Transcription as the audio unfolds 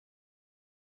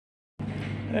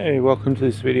Hey, welcome to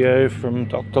this video from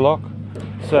Dr. Lock.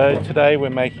 So today we're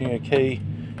making a key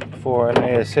for an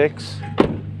ASX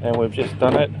and we've just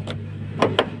done it.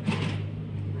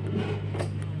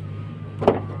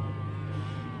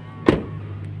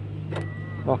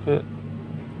 Lock it.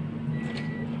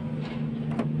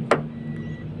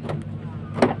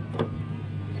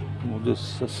 We'll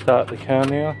just start the car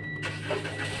now.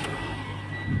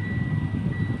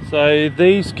 So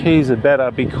these keys are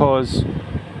better because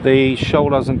the shell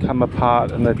doesn't come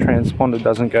apart and the transponder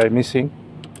doesn't go missing,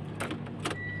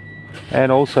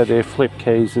 and also they're flip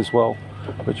keys as well,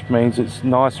 which means it's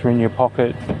nicer in your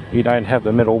pocket. You don't have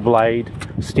the metal blade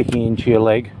sticking into your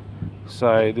leg,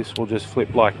 so this will just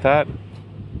flip like that.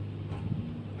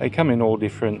 They come in all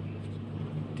different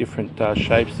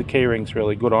shapes. The key ring's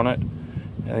really good on it,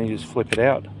 and then you just flip it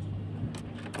out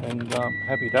and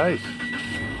happy days.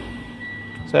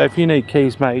 So if you need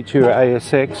keys made to your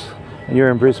ASX and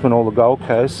you're in Brisbane or the Gold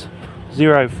Coast,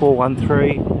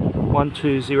 0413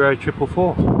 120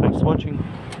 444. Thanks for watching.